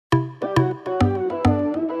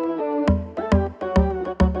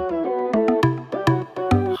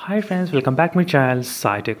Hi friends, welcome back to my channel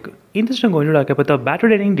SciTech. In this I'm going to talk about the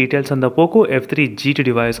battery draining details on the Poco F3 GT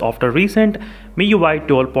device after recent MIUI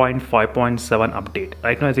 12.5.7 update.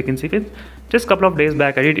 Right now, as you can see, friends, just a couple of days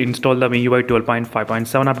back I did install the MIUI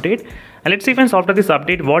 12.5.7 update, and let's see, friends, after this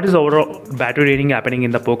update what is overall battery draining happening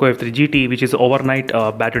in the Poco F3 GT, which is overnight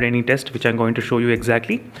battery draining test, which I'm going to show you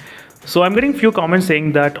exactly. So I'm getting few comments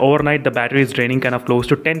saying that overnight the battery is draining kind of close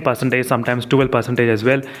to 10%, sometimes 12% as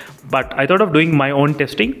well. But I thought of doing my own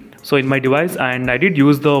testing. So in my device, and I did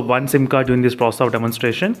use the one SIM card during this process of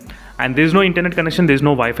demonstration. And there is no internet connection, there is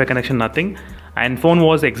no Wi-Fi connection, nothing. And phone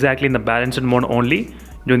was exactly in the balanced mode only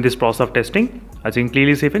during this process of testing, as you can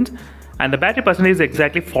clearly see, friends. And the battery percentage is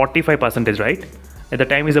exactly 45%, right? At the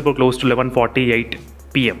time is about close to 11:48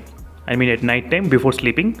 p.m. I mean at night time before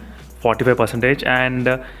sleeping. 45%, and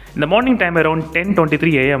in the morning time around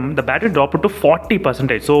 10:23 a.m. the battery dropped to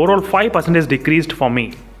 40%. So overall 5% decreased for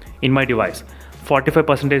me in my device,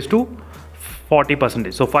 45% to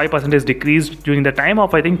 40%. So 5% decreased during the time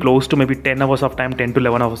of I think close to maybe 10 hours of time, 10 to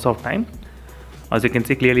 11 hours of time. As you can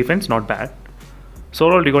see clearly, friends, not bad. So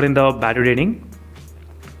overall regarding the battery draining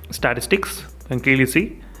statistics, you can clearly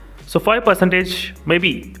see. So 5%,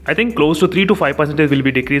 maybe I think close to 3 to 5% will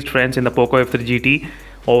be decreased, friends, in the Poco F3 GT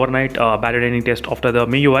overnight battery draining test after the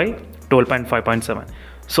MIUI 12.5.7.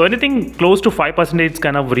 So anything close to 5% is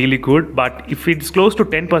kind of really good, but if it's close to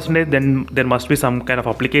 10%, then there must be some kind of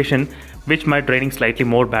application which might draining slightly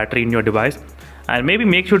more battery in your device. And maybe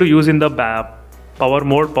make sure to use in the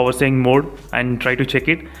power saving mode and try to check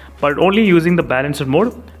it, but only using the balanced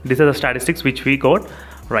mode. These are the statistics which we got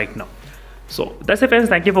right now. So that's it, friends.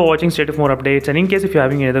 Thank you for watching. Stay tuned for more updates, and in case if you're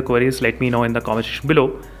having any other queries, let me know in the comment section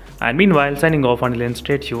below. And meanwhile, signing off, until then,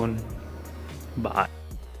 stay tuned. Bye.